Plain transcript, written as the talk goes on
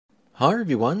Hi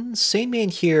everyone, Sane Man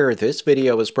here. This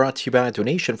video is brought to you by a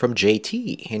donation from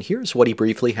JT, and here's what he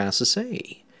briefly has to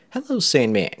say. Hello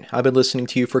Sane Man, I've been listening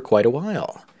to you for quite a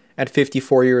while. At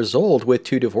 54 years old, with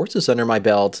 2 divorces under my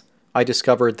belt, I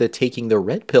discovered that taking the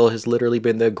red pill has literally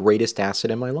been the greatest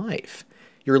asset in my life.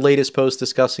 Your latest post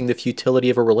discussing the futility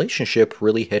of a relationship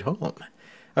really hit home.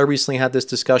 I recently had this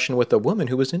discussion with a woman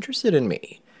who was interested in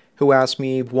me, who asked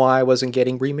me why I wasn't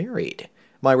getting remarried.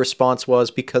 My response was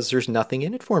because there's nothing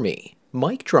in it for me.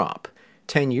 Mic drop.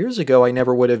 10 years ago, I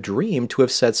never would have dreamed to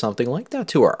have said something like that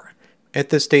to her. At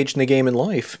this stage in the game in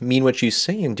life, mean what you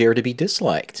say and dare to be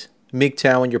disliked.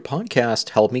 MGTOW and your podcast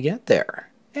helped me get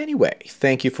there. Anyway,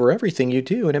 thank you for everything you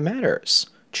do and it matters.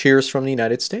 Cheers from the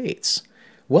United States.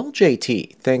 Well,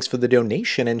 JT, thanks for the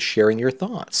donation and sharing your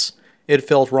thoughts. It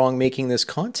felt wrong making this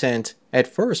content at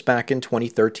first back in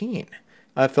 2013.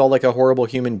 I felt like a horrible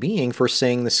human being for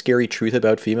saying the scary truth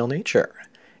about female nature.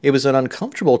 It was an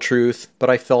uncomfortable truth, but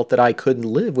I felt that I couldn't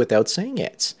live without saying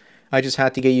it. I just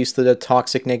had to get used to the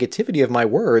toxic negativity of my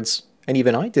words, and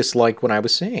even I disliked what I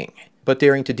was saying. But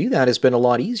daring to do that has been a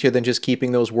lot easier than just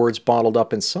keeping those words bottled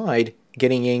up inside,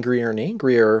 getting angrier and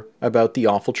angrier about the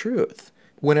awful truth.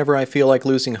 Whenever I feel like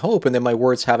losing hope and that my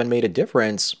words haven't made a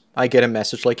difference, I get a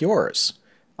message like yours.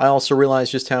 I also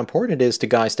realize just how important it is to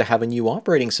guys to have a new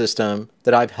operating system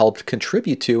that I've helped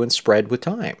contribute to and spread with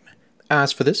time.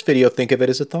 As for this video, think of it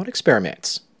as a thought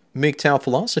experiment. MGTOW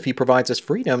philosophy provides us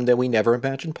freedom that we never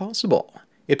imagined possible.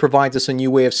 It provides us a new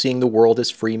way of seeing the world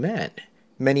as free men.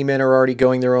 Many men are already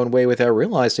going their own way without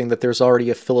realizing that there's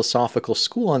already a philosophical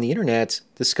school on the internet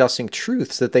discussing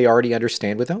truths that they already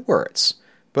understand without words.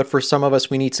 But for some of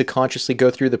us, we need to consciously go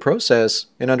through the process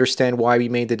and understand why we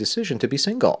made the decision to be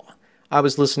single. I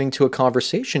was listening to a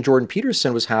conversation Jordan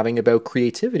Peterson was having about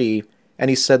creativity, and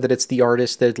he said that it's the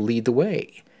artists that lead the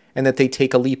way, and that they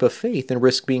take a leap of faith and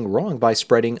risk being wrong by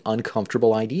spreading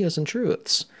uncomfortable ideas and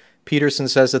truths. Peterson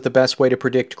says that the best way to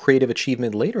predict creative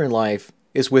achievement later in life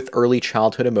is with early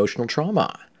childhood emotional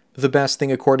trauma. The best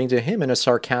thing, according to him, in a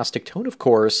sarcastic tone of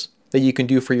course, that you can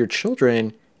do for your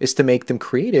children is to make them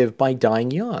creative by dying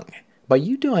young. By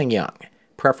you dying young,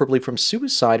 preferably from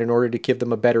suicide, in order to give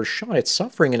them a better shot at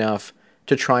suffering enough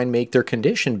to try and make their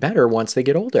condition better once they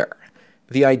get older.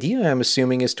 The idea, I'm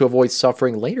assuming, is to avoid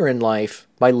suffering later in life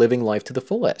by living life to the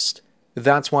fullest.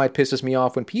 That's why it pisses me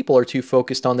off when people are too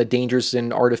focused on the dangers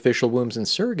in artificial wombs and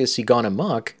surrogacy gone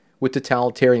amok, with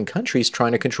totalitarian countries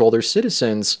trying to control their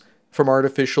citizens from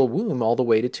artificial womb all the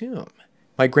way to tomb.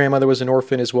 My grandmother was an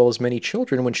orphan as well as many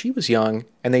children when she was young,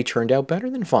 and they turned out better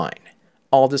than fine.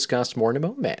 I'll discuss more in a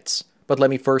moment, but let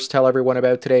me first tell everyone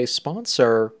about today's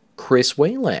sponsor, Chris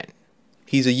Whalen.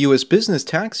 He's a U.S. business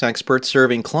tax expert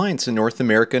serving clients in North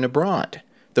America and abroad.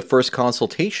 The first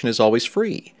consultation is always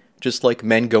free, just like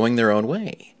men going their own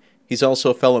way. He's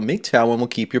also a fellow MGTOW and will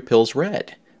keep your pills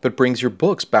red, but brings your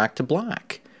books back to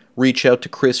black. Reach out to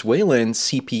Chris Whalen,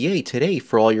 CPA, today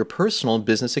for all your personal and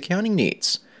business accounting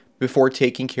needs, before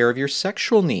taking care of your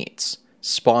sexual needs.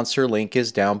 Sponsor link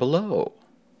is down below.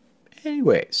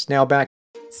 Anyways, now back.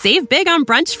 Save big on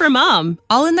brunch for mom,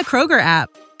 all in the Kroger app.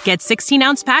 Get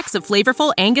 16-ounce packs of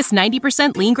flavorful Angus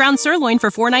 90% lean ground sirloin for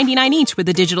 $4.99 each with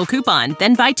a digital coupon.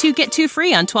 Then buy 2, get 2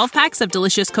 free on 12 packs of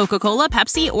delicious Coca-Cola,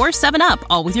 Pepsi, or 7-Up,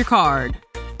 all with your card.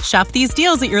 Shop these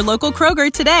deals at your local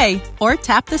Kroger today, or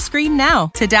tap the screen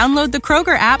now to download the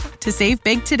Kroger app to save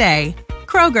big today.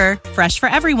 Kroger, fresh for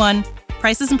everyone.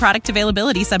 Prices and product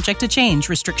availability subject to change.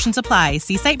 Restrictions apply.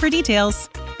 See site for details.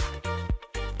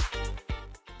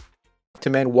 To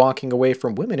men walking away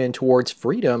from women and towards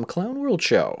freedom clown world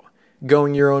show.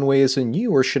 Going your own way is a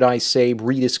new, or should I say,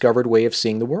 rediscovered way of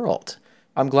seeing the world.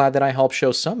 I'm glad that I helped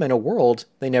show some men a world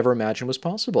they never imagined was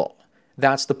possible.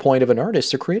 That's the point of an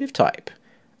artist or creative type.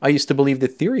 I used to believe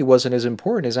that theory wasn't as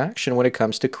important as action when it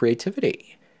comes to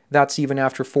creativity. That's even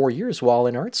after 4 years while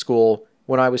in art school,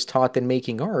 when I was taught that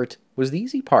making art was the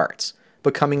easy parts,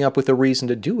 but coming up with a reason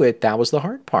to do it, that was the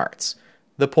hard parts.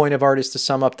 The point of art is to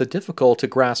sum up the difficult to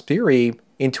grasp theory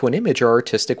into an image or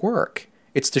artistic work.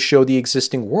 It's to show the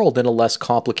existing world in a less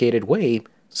complicated way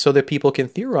so that people can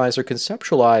theorize or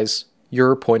conceptualize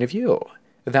your point of view.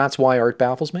 That's why art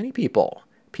baffles many people.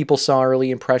 People saw early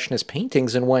Impressionist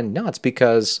paintings and went nuts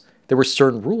because there were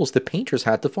certain rules that painters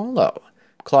had to follow.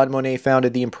 Claude Monet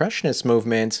founded the Impressionist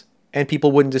movement, and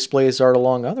people wouldn't display his art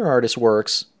along other artists'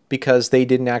 works because they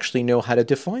didn't actually know how to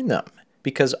define them,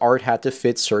 because art had to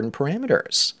fit certain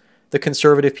parameters. The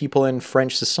conservative people in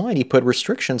French society put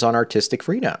restrictions on artistic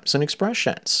freedoms and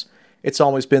expressions. It's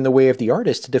always been the way of the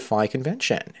artist to defy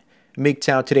convention.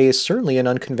 MGTOW today is certainly an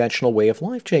unconventional way of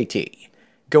life, JT.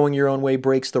 Going your own way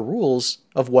breaks the rules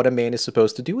of what a man is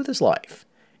supposed to do with his life.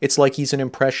 It's like he's an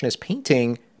impressionist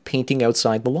painting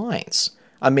outside the lines.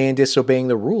 A man disobeying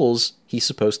the rules he's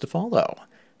supposed to follow.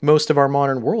 Most of our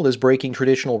modern world is breaking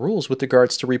traditional rules with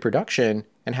regards to reproduction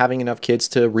and having enough kids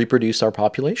to reproduce our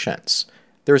populations.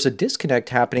 There's a disconnect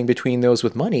happening between those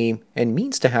with money and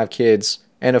means to have kids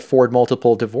and afford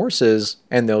multiple divorces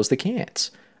and those that can't.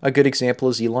 A good example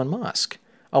is Elon Musk.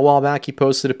 A while back he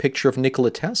posted a picture of Nikola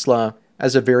Tesla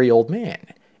as a very old man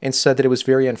and said that it was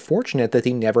very unfortunate that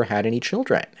he never had any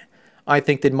children. I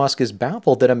think that Musk is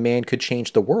baffled that a man could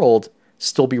change the world,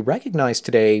 still be recognized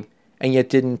today, and yet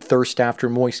didn't thirst after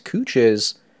moist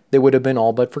cooches that would have been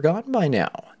all but forgotten by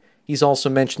now. He's also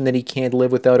mentioned that he can't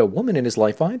live without a woman in his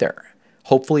life either.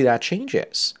 Hopefully that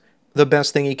changes. The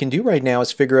best thing he can do right now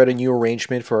is figure out a new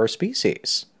arrangement for our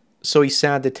species. So he's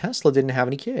sad that Tesla didn't have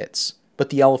any kids. But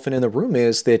the elephant in the room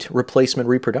is that replacement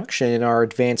reproduction in our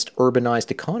advanced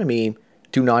urbanized economy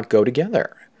do not go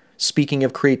together. Speaking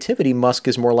of creativity, Musk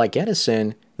is more like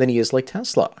Edison than he is like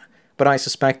Tesla. But I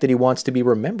suspect that he wants to be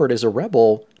remembered as a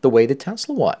rebel the way that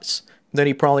Tesla was. Then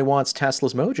he probably wants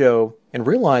Tesla's mojo and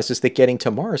realizes that getting to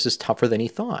Mars is tougher than he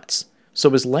thought. So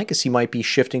his legacy might be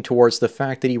shifting towards the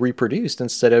fact that he reproduced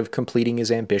instead of completing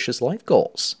his ambitious life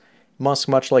goals. Musk,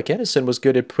 much like Edison, was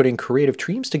good at putting creative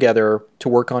teams together to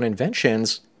work on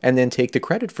inventions and then take the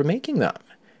credit for making them.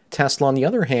 Tesla, on the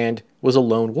other hand, was a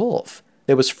lone wolf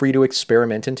that was free to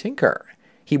experiment and tinker.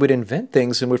 He would invent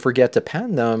things and would forget to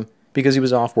patent them because he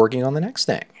was off working on the next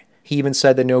thing. He even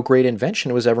said that no great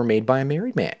invention was ever made by a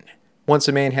married man. Once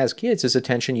a man has kids, his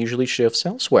attention usually shifts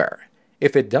elsewhere.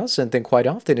 If it doesn't, then quite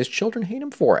often his children hate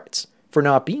him for it, for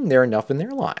not being there enough in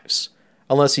their lives.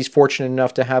 Unless he's fortunate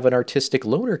enough to have an artistic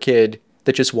loner kid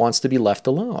that just wants to be left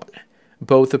alone.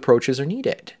 Both approaches are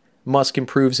needed. Musk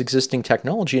improves existing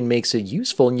technology and makes it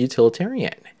useful and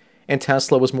utilitarian. And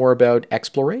Tesla was more about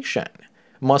exploration.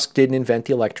 Musk didn't invent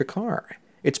the electric car.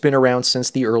 It's been around since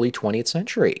the early 20th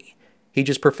century. He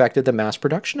just perfected the mass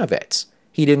production of it.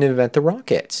 He didn't invent the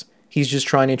rocket. He's just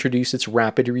trying to introduce its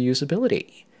rapid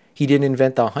reusability. He didn't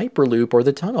invent the Hyperloop or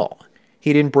the tunnel.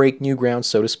 He didn't break new ground,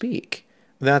 so to speak.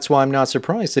 That's why I'm not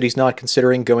surprised that he's not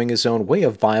considering going his own way a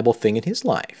viable thing in his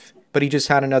life. But he just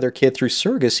had another kid through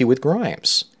surrogacy with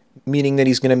Grimes, meaning that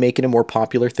he's going to make it a more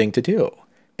popular thing to do.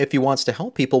 If he wants to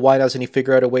help people, why doesn't he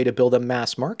figure out a way to build a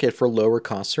mass market for lower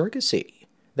cost surrogacy?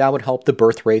 That would help the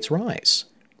birth rates rise.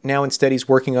 Now instead he's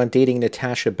working on dating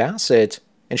Natasha Bassett,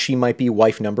 and she might be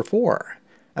wife number 4.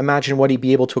 Imagine what he'd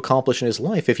be able to accomplish in his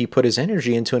life if he put his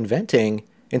energy into inventing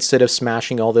instead of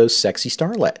smashing all those sexy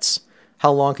starlets.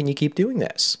 How long can you keep doing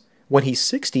this? When he's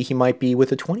 60, he might be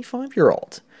with a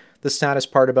 25-year-old. The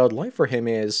saddest part about life for him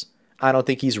is, I don't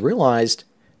think he's realized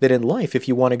that in life, if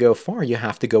you want to go far, you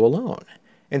have to go alone.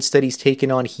 Instead, he's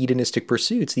taken on hedonistic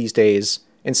pursuits these days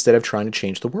instead of trying to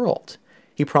change the world.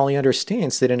 He probably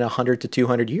understands that in 100 to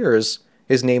 200 years,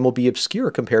 his name will be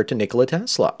obscure compared to Nikola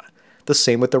Tesla. The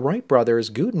same with the Wright brothers,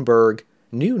 Gutenberg,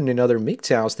 Newton, and other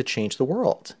MGTOWs that changed the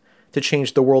world. To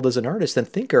change the world as an artist and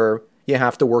thinker, you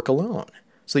have to work alone,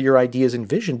 so your ideas and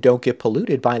vision don't get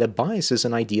polluted by the biases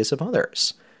and ideas of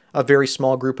others. A very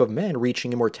small group of men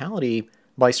reaching immortality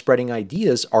by spreading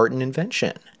ideas, art, and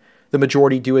invention. The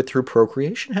majority do it through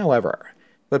procreation, however.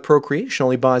 But procreation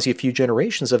only buys you a few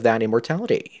generations of that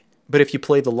immortality. But if you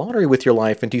play the lottery with your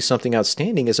life and do something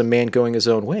outstanding as a man going his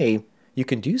own way, you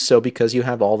can do so because you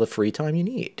have all the free time you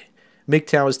need.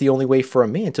 MGTOW is the only way for a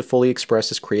man to fully express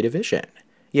his creative vision.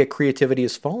 Yet creativity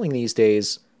is falling these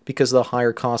days because of the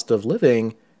higher cost of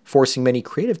living, forcing many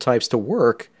creative types to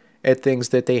work at things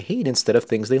that they hate instead of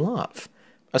things they love.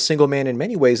 A single man in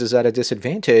many ways is at a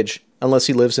disadvantage unless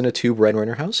he lives in a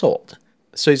 2-breadwinner household.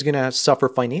 So he's going to suffer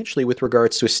financially with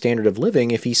regards to his standard of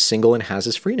living if he's single and has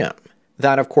his freedom.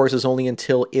 That, of course, is only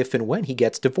until if and when he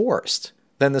gets divorced.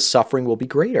 Then the suffering will be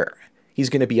greater. He's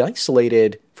going to be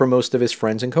isolated from most of his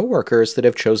friends and coworkers that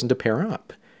have chosen to pair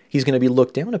up. He's going to be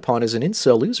looked down upon as an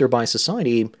incel loser by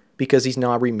society because he's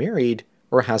not remarried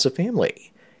or has a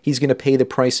family. He's going to pay the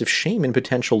price of shame and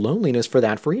potential loneliness for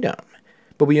that freedom.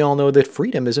 But we all know that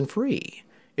freedom isn't free.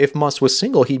 If Musk was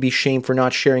single, he'd be shamed for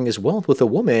not sharing his wealth with a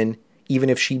woman, even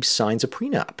if she signs a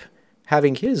prenup.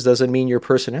 Having kids doesn't mean your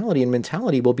personality and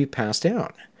mentality will be passed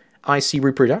down. I see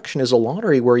reproduction as a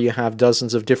lottery where you have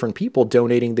dozens of different people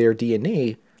donating their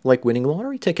DNA, like winning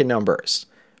lottery ticket numbers.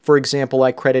 For example,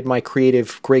 I credit my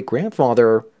creative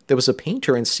great-grandfather that was a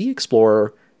painter and sea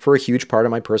explorer for a huge part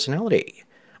of my personality.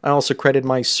 I also credit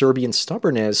my Serbian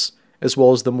stubbornness, as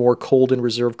well as the more cold and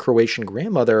reserved Croatian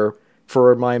grandmother,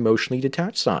 for my emotionally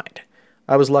detached side.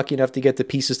 I was lucky enough to get the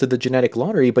pieces to the genetic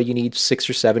lottery, but you need 6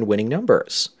 or 7 winning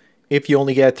numbers. If you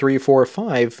only get 3, 4, or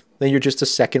 5, then you're just a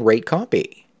second-rate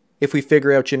copy. If we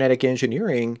figure out genetic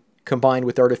engineering combined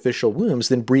with artificial wombs,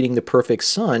 then breeding the perfect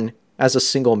son as a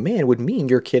single man would mean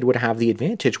your kid would have the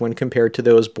advantage when compared to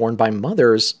those born by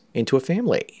mothers into a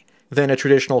family. Then a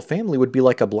traditional family would be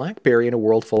like a BlackBerry in a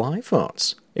world full of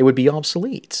iPhones. It would be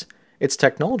obsolete. It's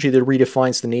technology that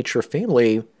redefines the nature of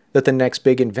family that the next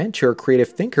big inventor or creative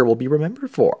thinker will be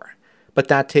remembered for. But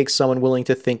that takes someone willing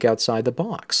to think outside the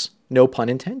box, no pun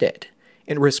intended,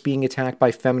 and risk being attacked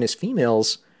by feminist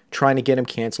females trying to get him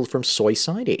canceled from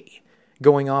Soy-City.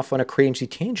 Going off on a crazy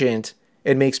tangent,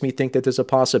 it makes me think that there's a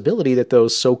possibility that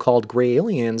those so-called gray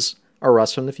aliens are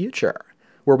us from the future,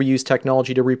 where we use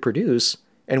technology to reproduce,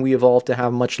 and we evolve to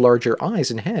have much larger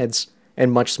eyes and heads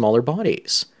and much smaller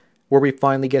bodies, where we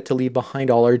finally get to leave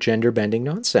behind all our gender-bending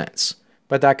nonsense.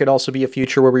 But that could also be a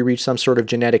future where we reach some sort of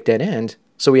genetic dead end,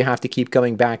 so we have to keep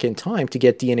going back in time to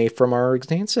get DNA from our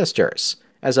ancestors,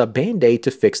 as a band-aid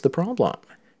to fix the problem.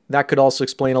 That could also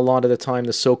explain a lot of the time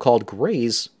the so-called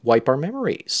grays wipe our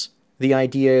memories. The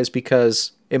idea is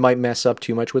because it might mess up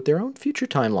too much with their own future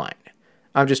timeline.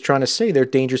 I'm just trying to say there are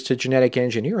dangers to genetic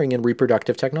engineering and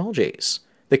reproductive technologies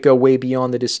that go way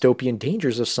beyond the dystopian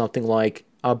dangers of something like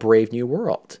A Brave New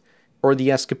World, or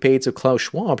the escapades of Klaus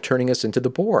Schwab turning us into the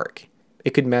Borg.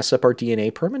 It could mess up our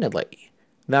DNA permanently.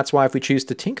 That's why if we choose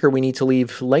to tinker, we need to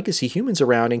leave legacy humans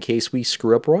around in case we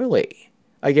screw up royally.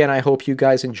 Again, I hope you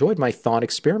guys enjoyed my thought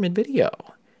experiment video.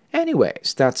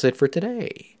 Anyways, that's it for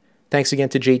today. Thanks again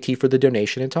to JT for the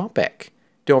donation and topic.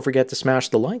 Don't forget to smash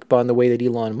the like button the way that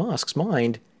Elon Musk's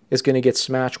mind is going to get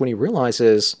smashed when he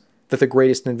realizes that the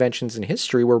greatest inventions in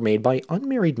history were made by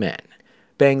unmarried men.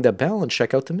 Bang the bell and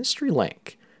check out the mystery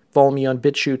link. Follow me on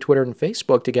BitChute, Twitter, and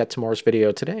Facebook to get tomorrow's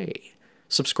video today.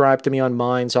 Subscribe to me on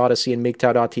Minds, Odyssey, and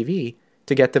MGTOW.tv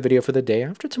to get the video for the day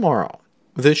after tomorrow.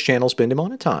 This channel's been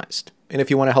demonetized, and if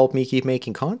you want to help me keep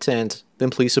making content, then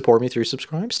please support me through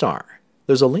Subscribestar.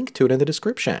 There's a link to it in the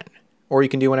description. Or you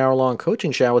can do an hour-long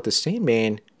coaching chat with the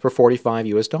Sandman for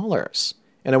 $45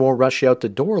 and I won't rush you out the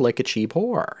door like a cheap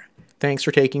whore. Thanks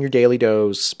for taking your daily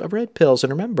dose of red pills,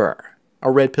 and remember,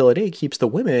 a red pill a day keeps the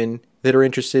women that are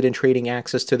interested in trading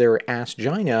access to their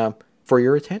ass-gina for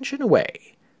your attention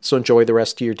away. So enjoy the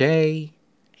rest of your day,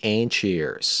 and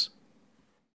cheers.